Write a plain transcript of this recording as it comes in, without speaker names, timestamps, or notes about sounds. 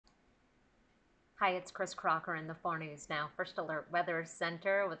Hi, it's Kris Crocker in the 4 News Now First Alert Weather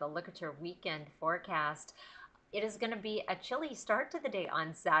Center with a look at your weekend forecast. It is going to be a chilly start to the day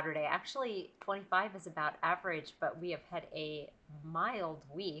on Saturday. Actually, 25 is about average, but we have had a mild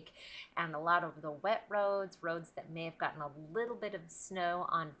week and a lot of the wet roads that may have gotten a little bit of snow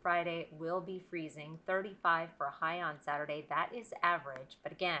on Friday will be freezing. 35 for a high on Saturday. That is average,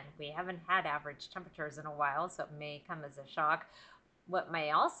 but again, we haven't had average temperatures in a while, so it may come as a shock. What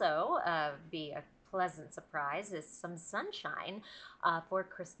may also be a pleasant surprise is some sunshine for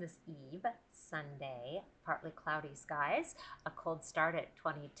Christmas Eve, Sunday. Partly cloudy skies, a cold start at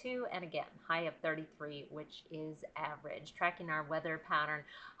 22, and again, high of 33, which is average. Tracking our weather pattern,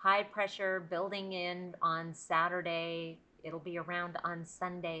 high pressure building in on Saturday. It'll be around on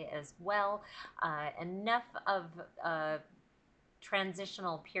Sunday as well. Enough of a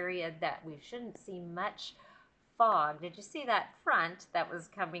transitional period that we shouldn't see much fog. Did you see that front that was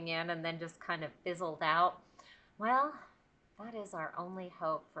coming in and then just kind of fizzled out? Well, that is our only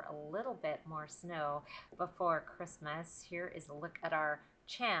hope for a little bit more snow before Christmas. Here is a look at our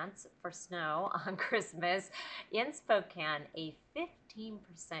chance for snow on Christmas. In Spokane, a 15%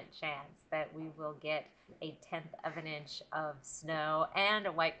 chance that we will get a tenth of an inch of snow, and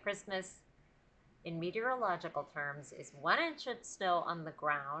a white Christmas in meteorological terms is 1 inch of snow on the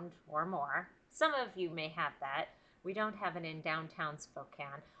ground or more. Some of you may have that. We don't have it in downtown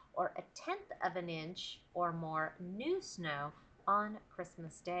Spokane. Or a tenth of an inch or more new snow on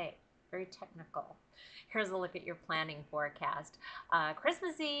Christmas Day. Very technical. Here's a look at your planning forecast.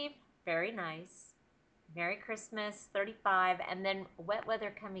 Christmas Eve, very nice. Merry Christmas, 35, and then wet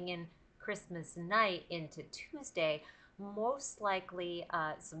weather coming in Christmas night into Tuesday. Most likely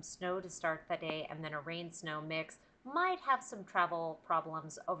some snow to start the day and then a rain-snow mix. Might have some travel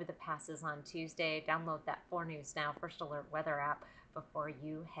problems over the passes on Tuesday. Download that 4 News Now First Alert weather app before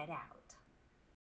you head out.